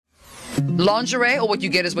Lingerie or what you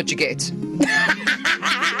get is what you get?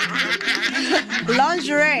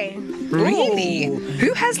 Lingerie. Really?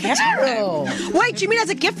 Who has the tarot? Wait, you mean as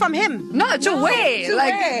a gift from him? No, to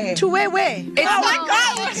wear. To wear where? It's my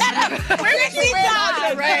God! Where did he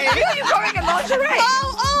lingerie. Who are you calling a lingerie?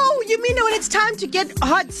 Oh, you mean when it's time to get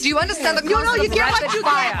hot? Do you understand the You concept know, you of get rapid what you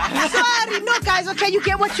fire? get. Sorry, no, guys. Okay, you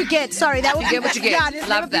get what you get. Sorry, that would You get what you get. Yeah, there's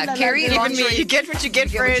never Love been that. like Carrie, that. Even me, you get what you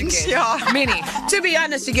get, You get what you friends. get. Yeah. Minnie. To be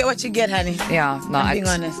honest, you get what you get, honey. Yeah, no, I'm being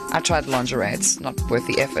honest. I tried lingerie. It's not worth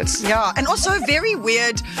the effort. Yeah, and also very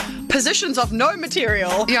weird positions of no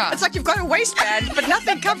material. Yeah. It's like you've got a waistband, but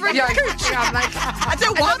nothing covering Yeah, your cooch. yeah, I'm like, I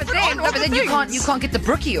don't no, want but to then, put on all but the then you things. can't get the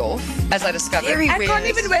brookie off, as I discovered. Very I weird. can't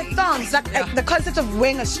even wear thongs. Like the concept of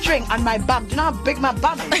wearing a string on my bum. Do you know how big my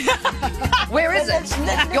bum is? Where is it?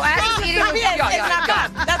 Your ass is eating. Yeah.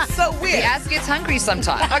 That's so The weird. ass gets hungry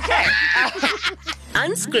sometimes. Okay.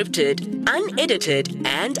 Unscripted, unedited,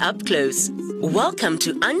 and up close. Welcome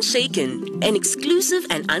to Unshaken, an exclusive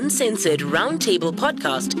and uncensored roundtable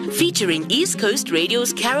podcast featuring East Coast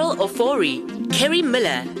Radio's Carol Ofori, Kerry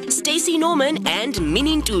Miller, Stacey Norman, and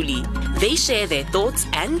Minnie Ntuli. They share their thoughts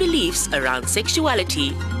and beliefs around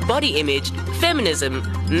sexuality, body image, feminism,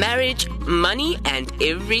 marriage, money, and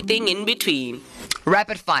everything in between.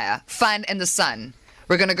 Rapid fire. Fun in the sun.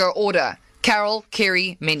 We're going to go order. Carol,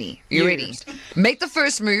 Kerry, Minnie. You ready? Make the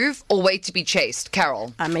first move or wait to be chased.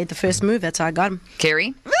 Carol. I made the first move. That's how I got him.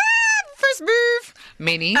 Kerry. First move.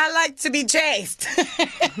 Minnie. I like to be chased.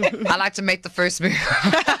 I like to make the first move.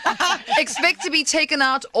 Expect to be taken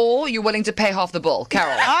out or you're willing to pay half the bill.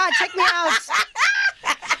 Carol. Check me out.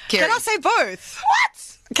 Kerry. Can I say both?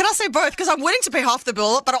 What? Can I say both? Because I'm willing to pay half the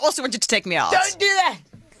bill, but I also want you to take me out. Don't do that.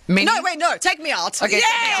 Minnie? No, wait, no. Take me out. Okay,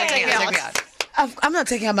 Yeah, take me out. I'm not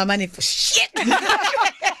taking out my money for shit.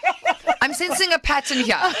 I'm sensing a pattern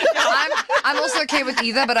here. I'm also okay with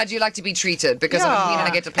either, but I do like to be treated because I'm going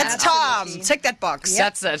to get to pay. It's time. Take that box.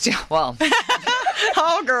 That's it. Yeah, well,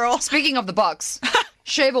 Oh, girl. speaking of the box,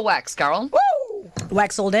 shave or wax, Carol?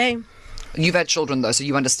 Wax all day. You've had children, though, so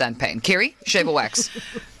you understand pain. Kerry, shave or wax?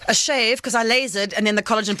 A shave, because I lasered and then the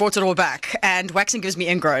collagen brought it all back. And waxing gives me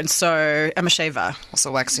ingrown, so I'm a shaver.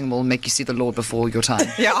 Also, waxing will make you see the Lord before your time.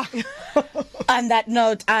 Yeah. On that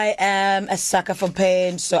note, I am a sucker for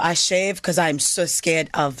pain, so I shave because I'm so scared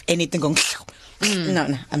of anything going. No,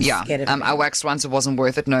 I'm Yeah, scared of it. I waxed once. It wasn't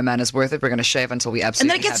worth it. No man is worth it. We're going to shave until we And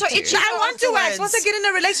absolutely then it gets so have to. itchy. I want to wax. afterwards. Once I get in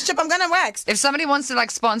a relationship, I'm gonna wax. If somebody wants to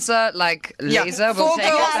sponsor Yeah. laser, we'll Full take it.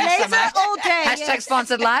 girl Thanks so laser much. all day, Hashtag yes.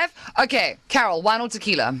 sponsored live. Okay, Carol, wine or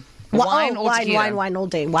tequila? Wine or tequila? Wine all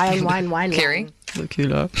day. Wine. Kerry?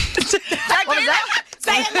 Tequila. What is that?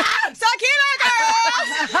 Say it loud.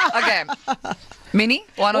 Tequila, girl. Okay. Minnie,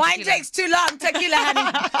 wine or Wine tequila? takes too long. Tequila,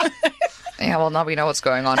 honey. Yeah, well, now we know what's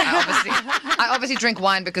going on. I obviously drink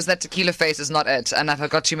wine because that tequila face is not it, and I've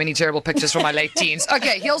got too many terrible pictures from my late teens.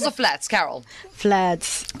 Okay, heels or flats, Carol?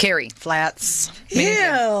 Flats. Kerry? Flats.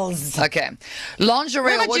 Heels. Okay.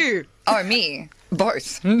 Lingerie What about or you? Oh, me?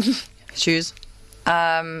 Both. Shoes.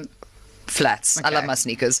 Flats. I Okay. love my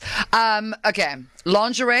sneakers. Okay.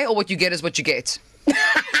 Lingerie or what you get is what you get?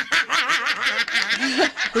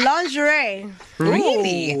 Lingerie.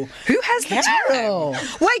 Really? Who has the tarot?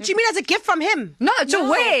 Wait, you mean as a gift from him? No, to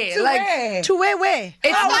wear. To wear where?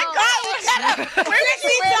 It's Oh my not- God! Where did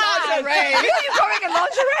he die? Who are you calling a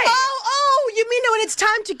lingerie? Oh, you mean when it's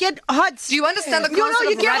time to get hot? Do you understand the You know, concept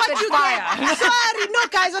you of get rapid what you fire? get. Sorry, no,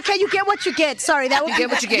 guys. Okay, you get what you get. Sorry, that would You get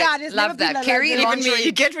what you get. Yeah, there's Love never been that. like Kerry, that. Even lingerie. me.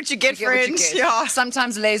 You get what you get, You get what you friends. get. Yeah.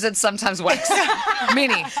 Sometimes lasered, sometimes waxed.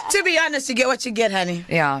 Minnie. To be honest, you get what you get, honey.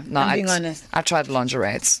 Yeah, no, I'm being honest. I tried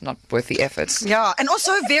lingerie. It's not worth the effort. Yeah, and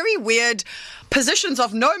also very weird positions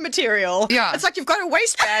of no material. Yeah. It's like you've got a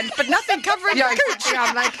waistband, but nothing covering your cooch. Yeah,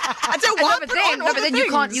 I'm like, I don't no, want but to put then, on no, all but the then you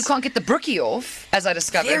things. can't get the brookie off, as I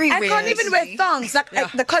discovered. Very I weird. can't even wear thongs. Like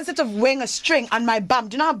the concept of wearing a string on my bum.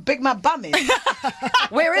 Do you know how big my bum is?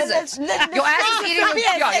 Where is it? Your ass is eating.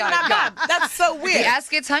 Bum. That's so The weird. ass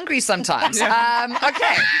gets hungry sometimes. Okay.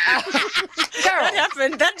 Carol. That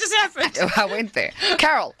happened. That just happened. I went there.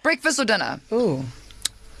 Carol, breakfast or dinner? Ooh.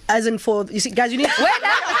 As in for you see, guys, you need Wait,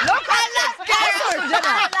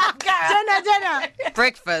 dinner.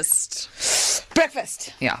 Breakfast.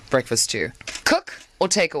 Breakfast. Yeah, breakfast too. Cook or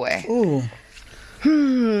takeaway? Ooh.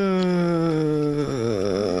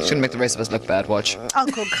 She's gonna make the rest of us look bad. Watch. I'll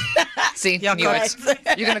cook. See, Yeah, knew correct.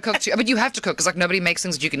 it. You're gonna cook too, but you have to cook because nobody makes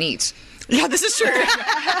things that you can eat. Yeah, this is true.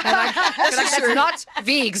 That's not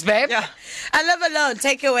vegs, babe. Yeah. I live alone.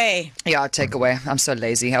 Take away. Yeah, takeaway. I'm so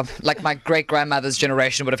lazy. Like my great grandmother's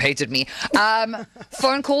generation would have hated me.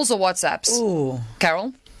 Phone calls or WhatsApps? Ooh.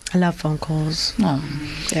 Carol, I love phone calls. oh,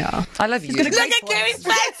 Yeah. I love you. Look at Kerry's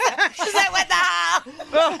face. She's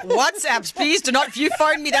WhatsApps, please do not. If you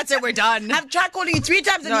phone me, that's it. We're done. I've tried calling you 3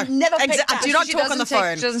 times and you've never picked up. Do not She talk on the doesn't take-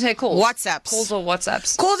 phone. She doesn't take calls. WhatsApps. Calls or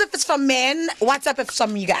WhatsApps. Calls if it's from men, WhatsApp if it's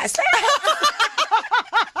from you guys.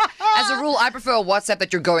 As a rule, I prefer a WhatsApp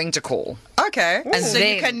that you're going to call. Okay. And so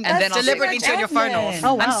then- you can and then I'll deliberately say- turn your phone off.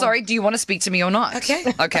 Oh, wow. I'm sorry, do you want to speak to me or not? Okay.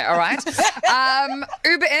 Okay, all right.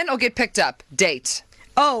 Uber in or get picked up? Date.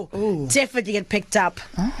 Oh, definitely get picked up.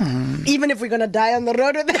 Even if we're gonna die on the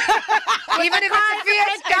road with it. Even if it's a Fiat,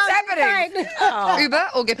 it's happening. Uber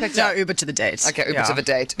or get picked No, up? Uber to the date. Okay, Uber Yeah. to the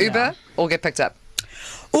date. Uber or get picked up?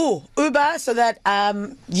 Ooh, Uber, so that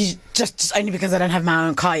you just only because I don't have my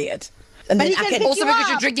own car yet. And But then he I can can pick Also you because up.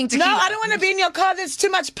 you're drinking No, tequila. I don't want to be in your car. There's too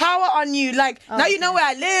much power on you. Like, now you know where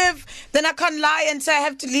I live. Then I can't lie and say I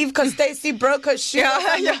have to leave because Stacey broke her shoe.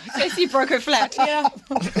 Yeah. Stacey broke her flat. Yeah.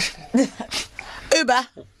 Uber.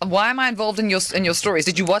 Why am I involved in your stories?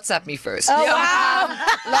 Did you WhatsApp me first? Oh, wow.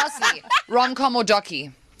 Lastly, rom-com or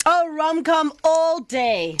docu? Oh, rom-com all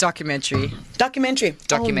day. Documentary. Documentary.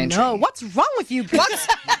 Documentary. No, what's wrong with you? What's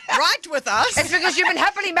right with us? It's because you've been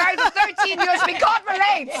happily married for 13 years. We can't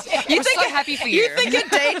relate. I'm so happy for you. You think a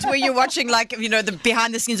date where you're watching, like, you know, the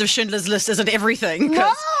behind the scenes of Schindler's List isn't everything?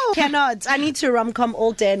 'Cause- No, cannot. I need to rom-com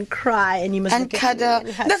all day and cry, and you must And look at me cuddle. and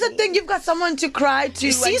happy. That's the thing. You've got someone to cry to.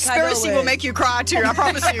 You see, and cuddle Spiracy with. will make you cry too, I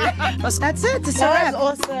promise you. That's it. It's a That wrap.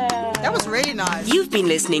 was awesome. That was really nice. You've been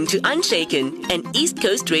listening to Unshaken, an East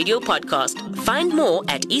Coast radio podcast. Find more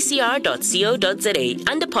at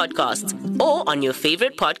ecr.co.za under podcasts or on your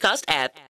favorite podcast app.